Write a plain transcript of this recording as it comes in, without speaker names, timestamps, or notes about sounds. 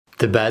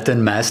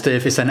Tibetan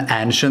Mastiff is an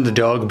ancient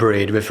dog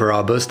breed with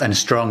robust and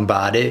strong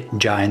body,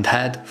 giant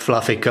head,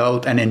 fluffy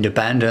coat and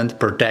independent,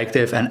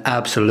 protective and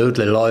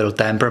absolutely loyal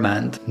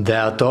temperament.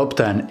 There are top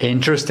 10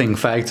 interesting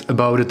facts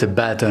about the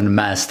Tibetan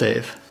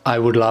Mastiff. I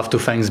would love to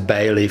thank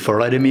Bailey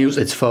for letting me use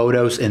its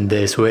photos in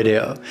this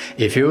video.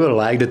 If you will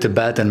like the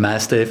Tibetan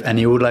Mastiff and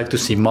you would like to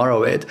see more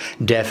of it,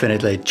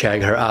 definitely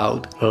check her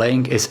out.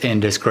 Link is in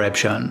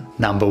description.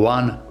 Number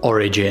 1.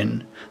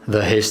 Origin.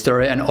 The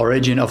history and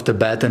origin of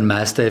Tibetan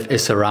Mastiff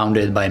is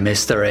surrounded by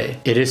mystery.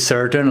 It is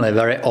certainly a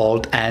very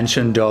old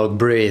ancient dog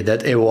breed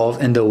that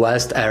evolved in the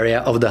west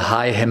area of the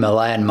high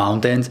Himalayan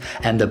mountains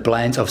and the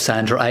plains of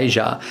Central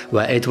Asia,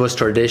 where it was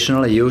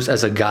traditionally used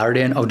as a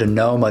guardian of the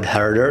nomad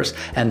herders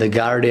and the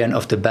guardian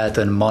of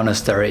Tibetan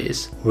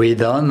monasteries. We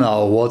don't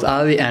know what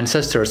are the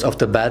ancestors of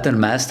Tibetan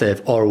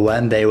Mastiff or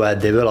when they were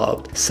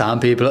developed. Some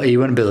people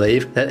even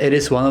believe that it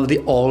is one of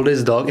the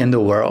oldest dogs in the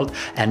world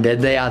and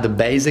that they are the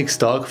basic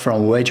stock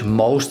from which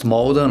most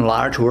modern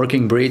large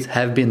working breeds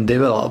have been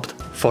developed.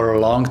 For a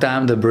long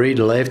time the breed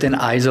lived in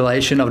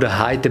isolation of the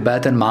high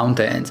Tibetan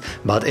mountains,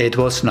 but it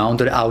was known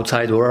to the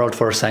outside world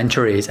for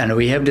centuries, and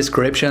we have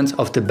descriptions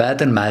of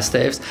Tibetan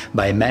Mastiffs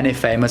by many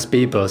famous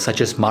people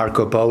such as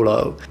Marco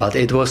Polo. But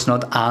it was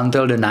not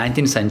until the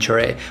 19th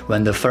century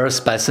when the first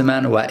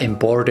specimens were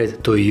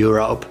imported to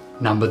Europe.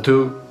 Number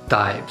 2.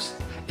 Types.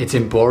 It's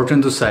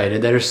important to say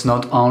that there is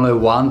not only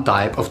one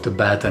type of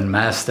Tibetan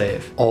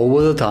Mastiff.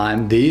 Over the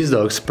time, these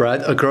dogs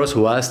spread across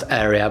vast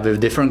area with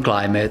different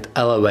climate,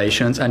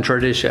 elevations and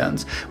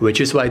traditions,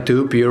 which is why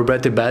two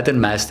purebred Tibetan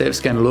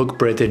Mastiffs can look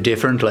pretty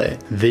differently.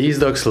 These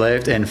dogs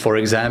lived in, for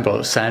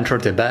example,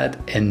 central Tibet,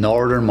 in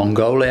northern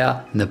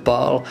Mongolia,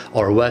 Nepal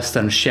or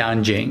western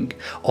Xinjiang,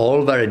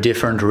 all very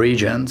different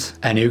regions.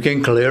 And you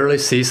can clearly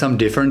see some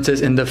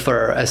differences in the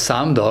fur, as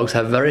some dogs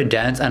have very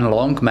dense and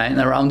long mane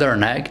around their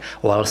neck,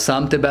 while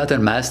some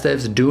Tibetan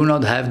Mastiffs do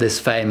not have this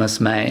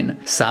famous mane.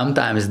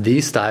 Sometimes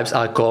these types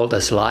are called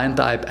as lion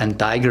type and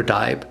tiger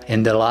type.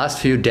 In the last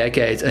few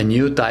decades a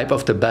new type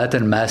of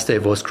Tibetan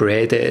Mastiff was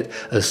created,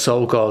 a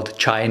so-called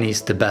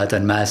Chinese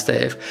Tibetan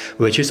Mastiff,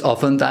 which is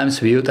oftentimes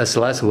viewed as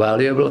less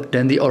valuable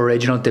than the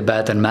original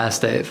Tibetan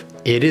Mastiff.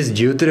 It is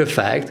due to the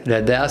fact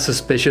that they are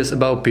suspicious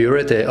about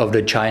purity of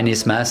the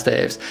Chinese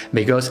Mastiffs,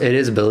 because it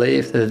is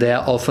believed that they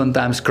are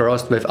oftentimes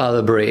crossed with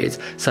other breeds,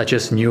 such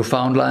as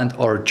Newfoundland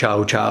or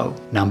Chow Chow.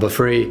 Number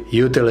 3.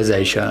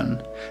 Utilization.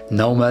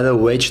 No matter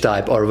which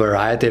type or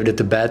variety of the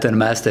Tibetan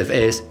Mastiff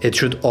is, it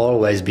should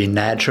always be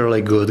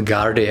naturally good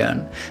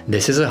guardian.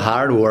 This is a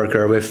hard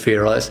worker with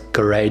fearless,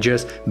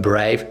 courageous,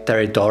 brave,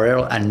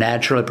 territorial and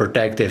naturally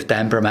protective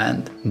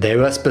temperament. They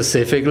were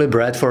specifically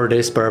bred for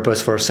this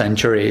purpose for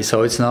centuries,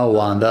 so it's no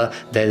wonder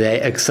that they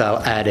excel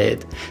at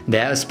it. They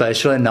are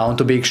especially known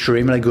to be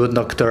extremely good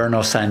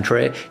nocturnal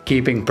sentry,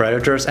 keeping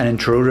predators and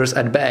intruders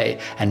at bay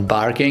and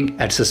barking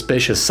at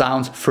suspicious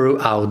sounds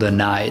throughout the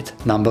night.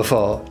 Number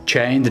 4.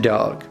 Chained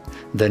dog.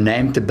 The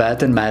name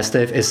Tibetan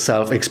Mastiff is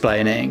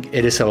self-explaining.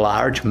 It is a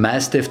large,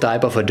 mastiff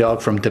type of a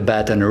dog from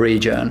Tibetan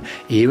region,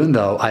 even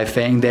though I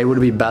think they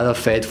would be better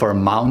fit for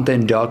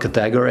mountain dog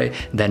category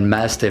than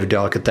mastiff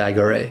dog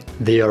category.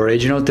 The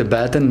original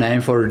Tibetan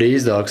name for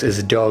these dogs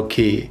is dog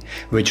ki,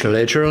 which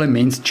literally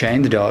means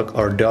chained dog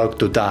or dog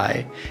to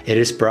tie. It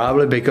is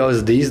probably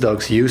because these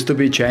dogs used to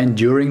be chained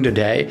during the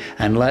day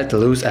and let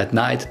loose at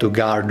night to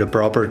guard the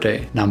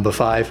property. Number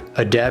 5.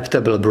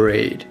 Adaptable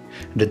breed.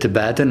 The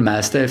Tibetan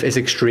Mastiff is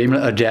extremely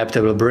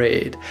adaptable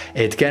breed.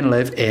 It can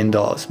live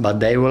indoors, but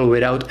they will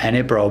without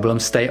any problem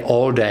stay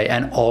all day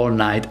and all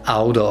night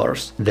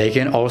outdoors. They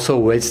can also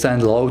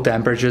withstand low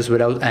temperatures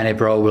without any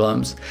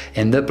problems.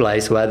 In the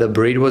place where the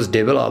breed was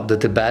developed, the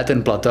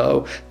Tibetan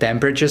plateau,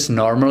 temperatures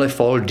normally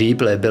fall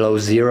deeply below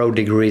 0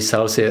 degrees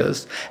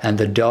Celsius, and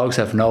the dogs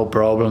have no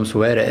problems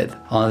with it.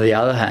 On the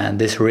other hand,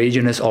 this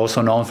region is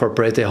also known for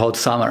pretty hot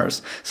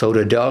summers, so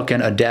the dog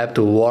can adapt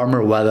to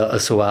warmer weather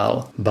as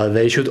well. But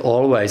they should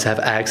always have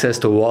access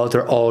to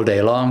water all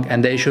day long,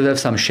 and they should have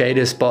some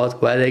shady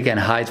spot where they can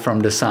hide from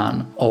the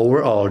sun.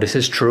 Overall, this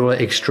is truly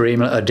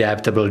extremely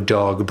adaptable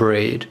dog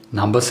breed.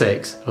 Number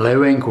 6.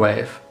 Living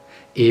with.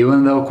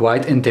 Even though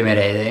quite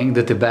intimidating,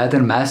 the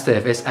Tibetan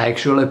Mastiff is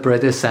actually a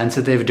pretty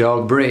sensitive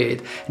dog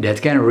breed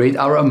that can read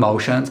our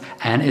emotions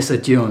and is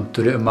attuned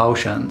to the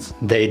emotions.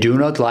 They do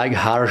not like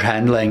harsh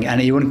handling and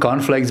even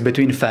conflicts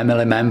between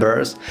family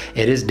members.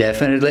 It is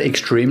definitely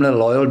extremely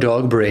loyal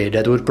dog breed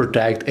that would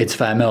protect its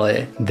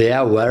family. They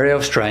are wary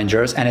of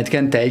strangers, and it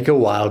can take a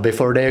while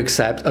before they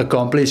accept a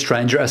complete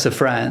stranger as a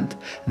friend.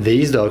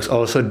 These dogs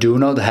also do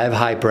not have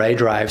high prey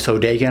drive, so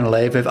they can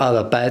live with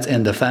other pets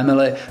in the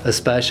family,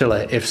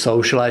 especially if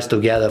socialized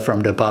together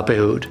from the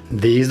puppyhood.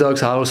 These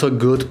dogs are also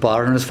good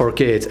partners for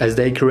kids, as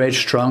they create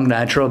strong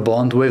natural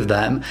bond with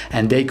them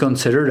and they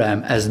consider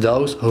them as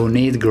those who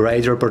need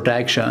greater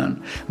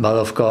protection. But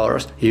of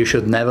course, you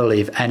should never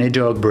leave any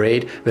dog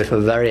breed with a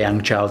very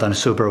young child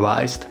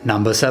unsupervised.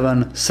 Number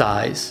 7.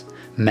 Size.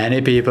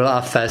 Many people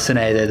are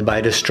fascinated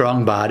by the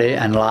strong body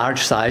and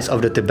large size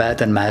of the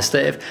Tibetan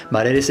Mastiff,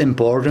 but it is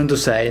important to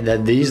say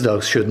that these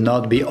dogs should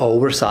not be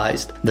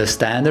oversized. The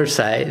standards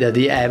say that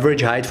the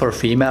average height for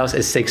females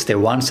is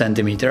 61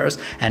 cm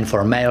and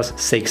for males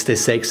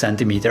 66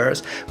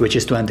 cm, which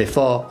is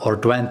 24 or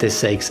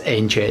 26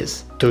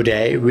 inches.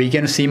 Today we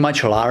can see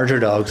much larger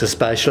dogs,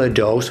 especially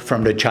those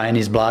from the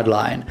Chinese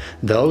bloodline.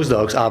 Those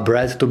dogs are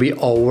bred to be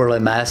overly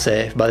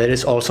massive, but it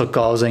is also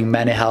causing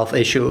many health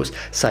issues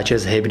such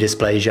as hip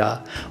dysplasia.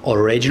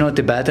 Original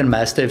Tibetan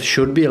Mastiffs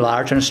should be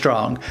large and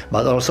strong,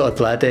 but also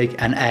athletic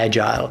and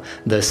agile.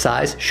 The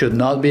size should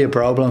not be a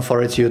problem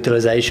for its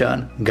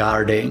utilization,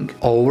 guarding.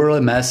 Overly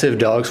massive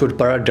dogs would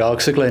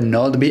paradoxically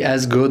not be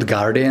as good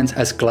guardians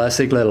as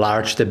classically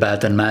large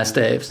Tibetan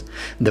Mastiffs.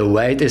 The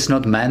weight is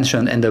not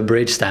mentioned in the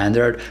breed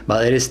standard,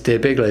 but it is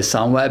typically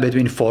somewhere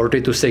between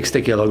 40 to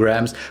 60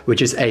 kilograms,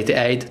 which is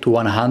 88 to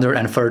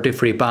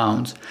 133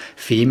 pounds.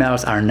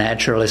 Females are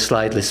naturally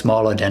slightly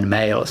smaller than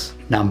males.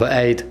 Number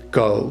 8.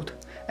 Coat.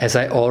 As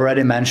I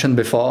already mentioned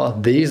before,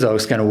 these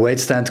dogs can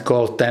withstand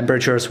cold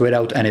temperatures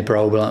without any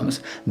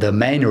problems. The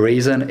main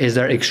reason is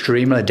their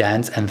extremely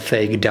dense and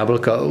thick double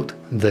coat.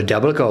 The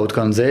double coat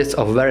consists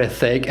of very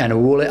thick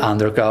and woolly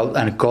undercoat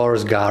and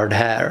coarse guard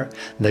hair.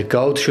 The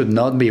coat should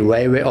not be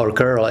wavy or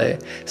curly.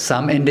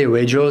 Some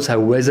individuals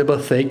have visible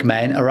thick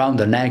mane around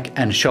the neck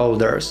and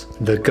shoulders.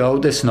 The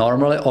coat is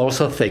normally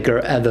also thicker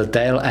at the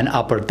tail and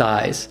upper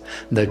thighs.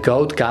 The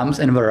coat comes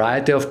in a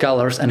variety of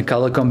colors and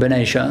color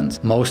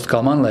combinations. Most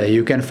commonly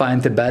you can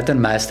find Tibetan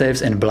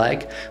Mastiffs in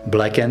black,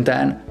 black and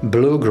tan,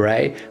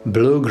 blue-gray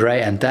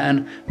and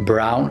tan,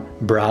 brown,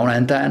 brown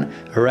and tan,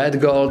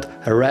 red gold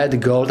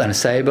and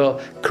sable,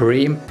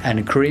 cream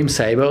and cream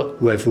sable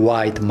with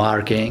white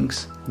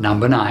markings.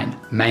 Number 9.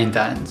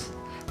 Maintenance.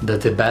 The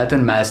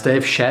Tibetan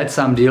Mastiff sheds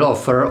some deal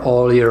of fur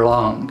all year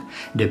long.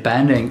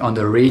 Depending on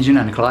the region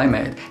and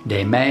climate,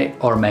 they may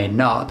or may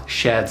not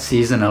shed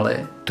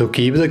seasonally. To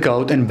keep the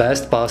coat in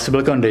best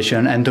possible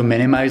condition and to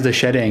minimize the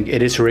shedding,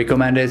 it is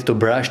recommended to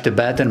brush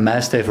Tibetan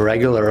Mastiff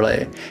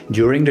regularly,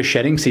 during the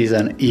shedding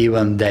season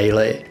even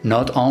daily.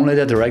 Not only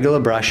that regular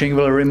brushing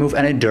will remove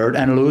any dirt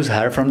and loose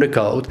hair from the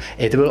coat,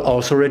 it will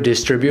also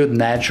redistribute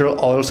natural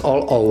oils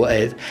all over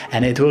it,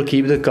 and it will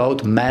keep the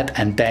coat matte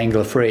and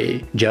tangle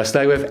free. Just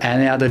like with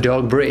any other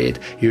dog breed,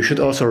 you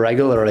should also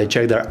regularly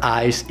check their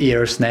eyes,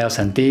 ears, nails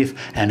and teeth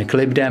and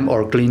clip them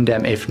or clean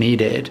them if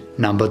needed.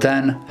 Number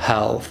 10.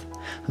 Health.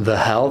 The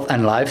health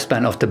and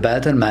lifespan of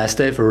Tibetan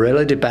Mastiff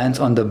really depends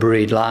on the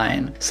breed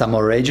line. Some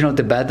original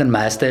Tibetan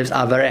Mastiffs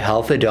are very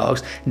healthy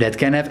dogs that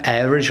can have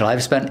average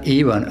lifespan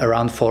even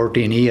around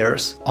 14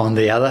 years. On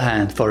the other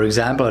hand, for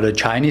example, the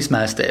Chinese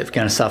Mastiff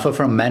can suffer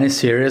from many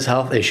serious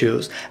health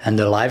issues and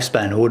the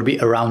lifespan would be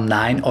around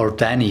 9 or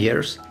 10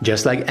 years.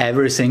 Just like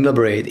every single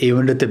breed,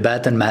 even the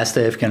Tibetan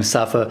Mastiff can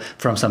suffer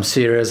from some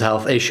serious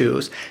health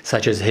issues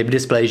such as hip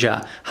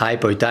dysplasia,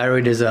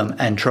 hypothyroidism,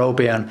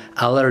 entropion,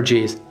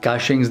 allergies,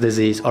 Cushing's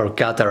disease or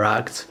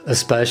cataracts.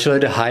 Especially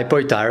the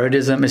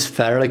hypothyroidism is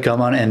fairly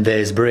common in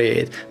this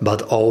breed,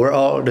 but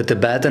overall the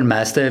Tibetan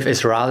Mastiff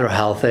is rather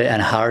healthy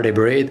and hardy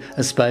breed,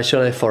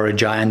 especially for a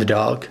giant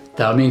dog.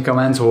 Tell me in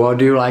comments what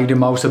do you like the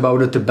most about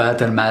the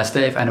Tibetan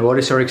Mastiff and what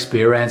is your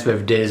experience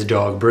with this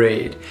dog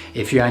breed.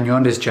 If you are new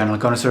on this channel,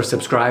 consider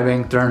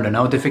subscribing, turn the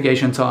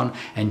notifications on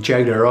and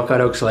check the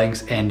Rocadog's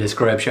links in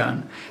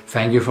description.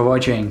 Thank you for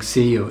watching,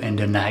 see you in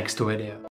the next video.